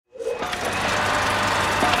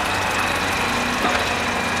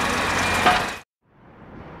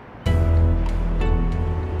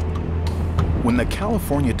When the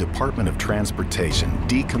California Department of Transportation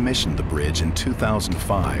decommissioned the bridge in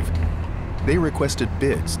 2005, they requested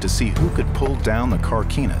bids to see who could pull down the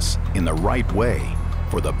Carquinez in the right way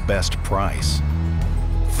for the best price.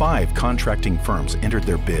 5 contracting firms entered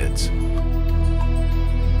their bids.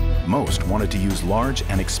 Most wanted to use large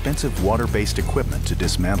and expensive water-based equipment to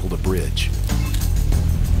dismantle the bridge.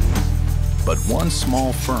 But one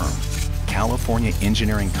small firm, California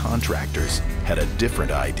Engineering Contractors, had a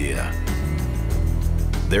different idea.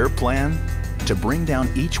 Their plan? To bring down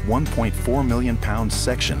each 1.4 million pound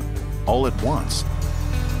section all at once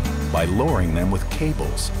by lowering them with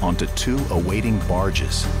cables onto 2 awaiting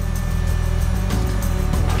barges.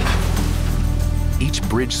 Each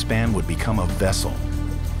bridge span would become a vessel,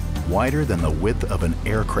 wider than the width of an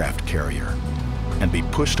aircraft carrier, and be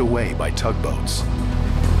pushed away by tugboats.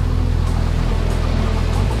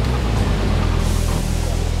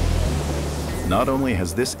 Not only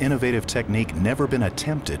has this innovative technique never been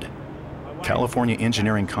attempted, California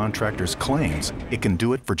Engineering Contractors claims it can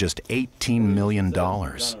do it for just $18 million,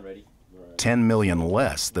 $10 million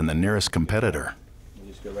less than the nearest competitor. You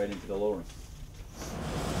just go right into the lower.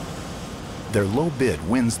 Their low bid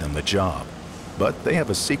wins them the job, but they have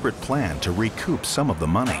a secret plan to recoup some of the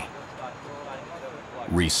money.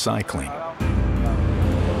 Recycling.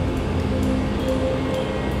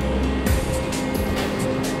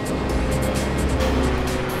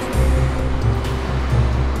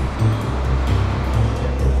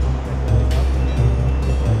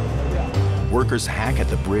 Workers hack at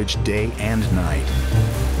the bridge day and night.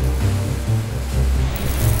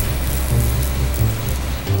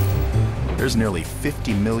 There's nearly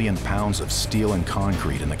 50 million pounds of steel and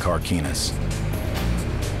concrete in the Carquinez.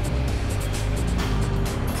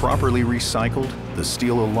 Properly recycled, the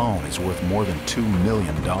steel alone is worth more than $2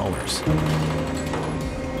 million.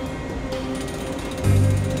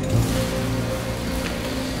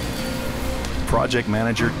 Project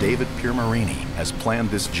manager David Piermarini has planned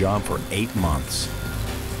this job for 8 months.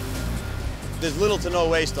 There's little to no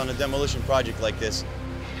waste on a demolition project like this.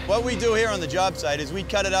 What we do here on the job site is we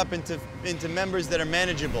cut it up into members that are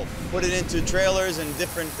manageable, put it into trailers and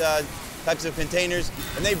different types of containers,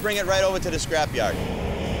 and they bring it right over to the scrapyard.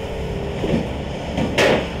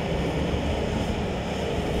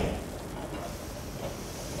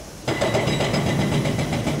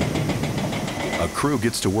 A crew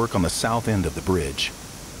gets to work on the south end of the bridge.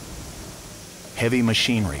 Heavy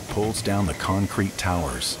machinery pulls down the concrete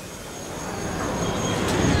towers.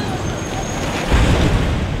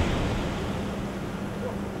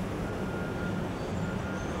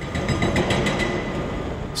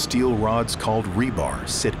 Steel rods called rebar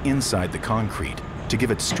sit inside the concrete to give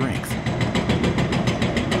it strength.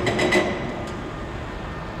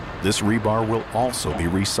 This rebar will also be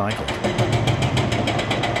recycled.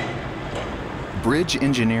 Bridge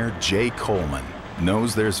engineer Jay Coleman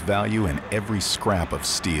knows there's value in every scrap of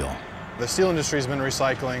steel. The steel industry's been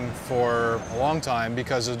recycling for a long time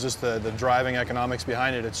because of just the driving economics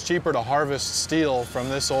behind it. It's cheaper to harvest steel from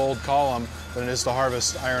this old column than it is to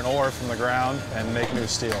harvest iron ore from the ground and make new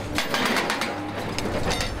steel.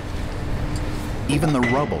 Even the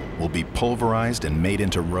rubble will be pulverized and made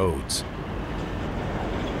into roads.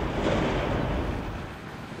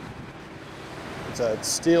 It's a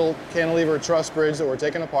steel cantilever truss bridge that we're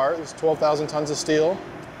taking apart. There's 12,000 tons of steel,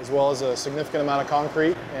 as well as a significant amount of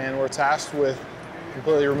concrete, and we're tasked with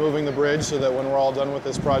completely removing the bridge so that when we're all done with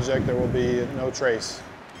this project, there will be no trace.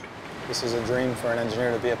 This is a dream for an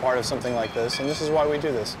engineer to be a part of something like this, and this is why we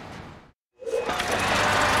do this.